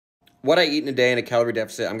What I eat in a day in a calorie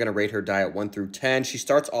deficit, I'm going to rate her diet 1 through 10. She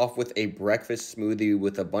starts off with a breakfast smoothie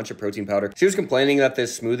with a bunch of protein powder. She was complaining that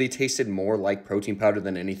this smoothie tasted more like protein powder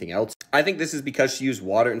than anything else. I think this is because she used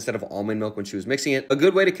water instead of almond milk when she was mixing it. A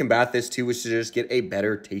good way to combat this too is to just get a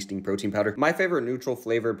better tasting protein powder. My favorite neutral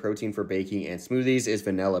flavored protein for baking and smoothies is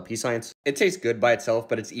vanilla pea science. It tastes good by itself,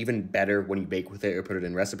 but it's even better when you bake with it or put it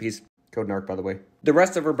in recipes. Code NARC, by the way. The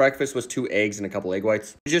rest of her breakfast was 2 eggs and a couple egg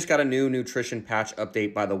whites. We just got a new nutrition patch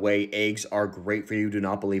update, by the way. Eggs are great for you. Do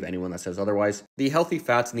not believe anyone that says otherwise. The healthy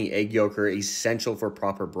fats in the egg yolk are essential for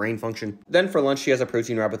proper brain function. Then for lunch, she has a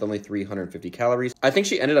protein wrap with only 350 calories. I think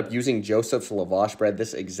she ended up using Joseph's lavash bread,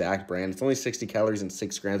 this exact brand. It's only 60 calories and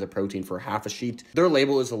 6 grams of protein for half a sheet. Their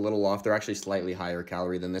label is a little off. They're actually slightly higher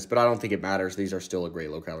calorie than this, but I don't think it matters. These are still a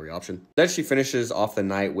great low-calorie option. Then she finishes off the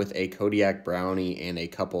night with a Kodiak brownie and a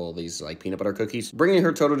couple of these like peanut butter cookies, bringing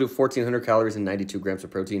her total to 1,400 calories and 92 grams of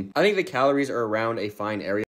protein. I think the calories are around a fine area.